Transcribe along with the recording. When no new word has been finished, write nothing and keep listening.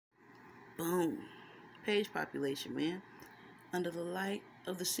Boom. Page population, man. Under the light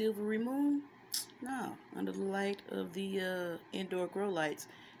of the silvery moon? No, under the light of the indoor grow lights,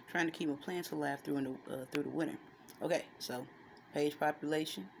 trying to keep my plants alive through the winter. Okay, so page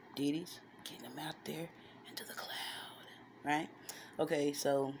population, ditties, getting them out there into the cloud, right? Okay,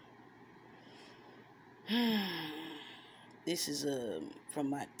 so this is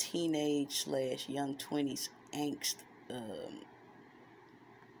from my teenage / young 20s angst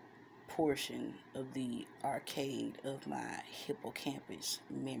portion of the arcade of my hippocampus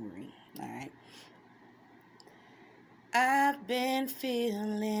memory. All right. I've been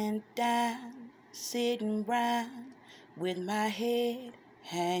feeling down, sitting round with my head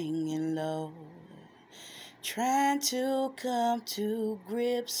hanging low, trying to come to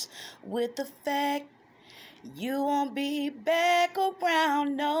grips with the fact you won't be back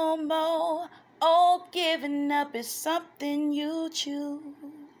around no more. Oh, giving up is something you choose.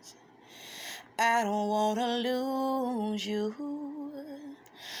 I don't want to lose you.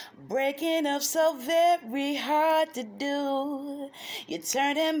 Breaking up so very hard to do. You're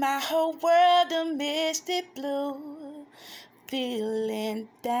turning my whole world to misty blue. Feeling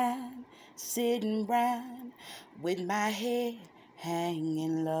down, sitting round with my head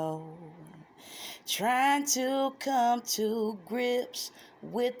hanging low, trying to come to grips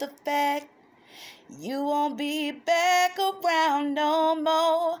with the fact you won't be back around no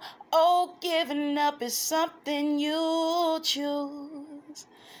more. Oh, giving up is something you choose.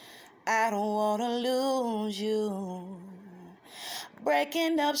 I don't want to lose you.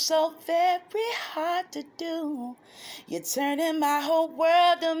 Breaking up so very hard to do. You're turning my whole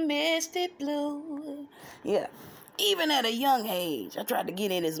world to misty blue. Yeah, even at a young age, I tried to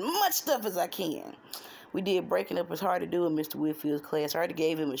get in as much stuff as I can. We did Breaking Up is Hard to Do in Mr. Whitfield's class. I already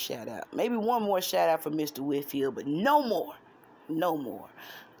gave him a shout out. Maybe one more shout out for Mr. Whitfield, but no more. No more.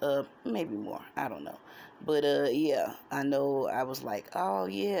 Maybe more. I don't know. But yeah, I know I was like, oh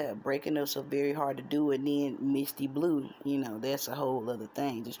yeah, Breaking Up's so very hard to do, and then Misty Blue, you know, that's a whole other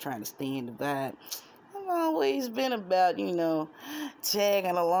thing. Just trying to stay in the vibe. I've always been about, you know,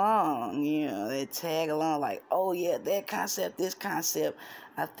 tagging along, you know, that tag along like, oh yeah, that concept, this concept.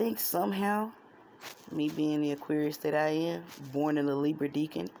 I think somehow, me being the Aquarius that I am, born in the Libra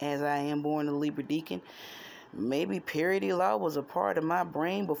Deacon, as I am born in the Libra Deacon, maybe parody law was a part of my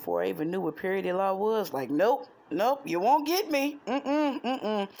brain before I even knew what parody law was. Like, nope, you won't get me.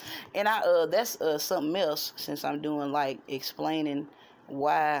 And that's something else, since I'm doing like explaining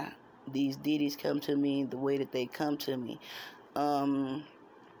why these ditties come to me the way that they come to me.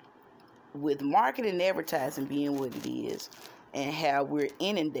 With marketing and advertising being what it is, and how we're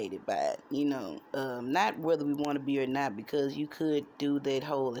inundated by it, you know, not whether we want to be or not, because you could do that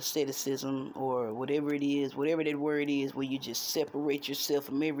whole asceticism or whatever it is, whatever that word is, where you just separate yourself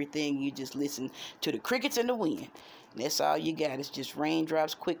from everything. You just listen to the crickets and the wind. And that's all you got. It's just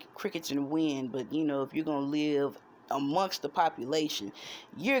raindrops, crickets and wind. But, you know, if you're going to live amongst the population,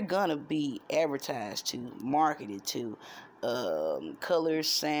 you're going to be advertised to, marketed to, colors,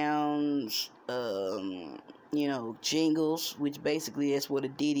 sounds, you know, jingles, which basically that's what a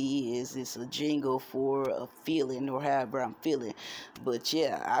ditty is. It's a jingle for a feeling or however I'm feeling. But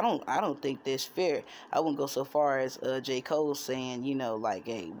yeah, I don't think that's fair. I wouldn't go so far as J. Cole saying, you know, like,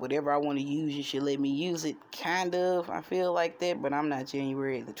 hey, whatever I want to use, you should let me use it. Kind of, I feel like that, but I'm not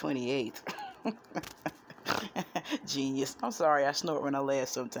January the 28th. Genius. I'm sorry, I snort when I laugh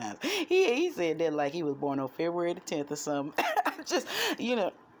sometimes. He said that like he was born on February the 10th or something. Just, you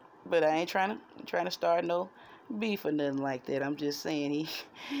know, but I ain't trying to start no beef or nothing like that. I'm just saying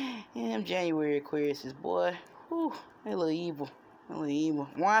them January Aquarius, boy, whew, they a little evil.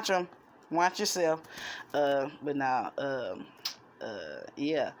 Watch them. Watch yourself. But now,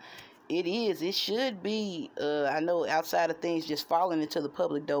 yeah. It should be, I know, outside of things just falling into the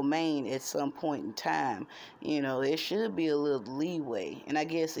public domain at some point in time, you know, there should be a little leeway. And I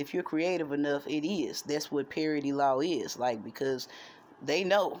guess if you're creative enough, it is. That's what parody law is, like, because they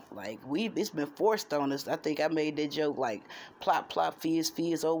know, like, it's been forced on us. I think I made that joke, like, plop, plop,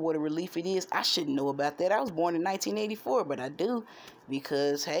 fizz, oh, what a relief it is. I shouldn't know about that. I was born in 1984, but I do,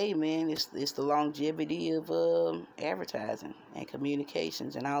 because, hey, man, it's the longevity of advertising and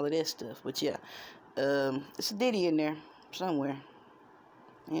communications and all of that stuff. But, yeah, it's a ditty in there somewhere.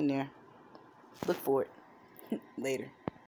 In there. Look for it. Later.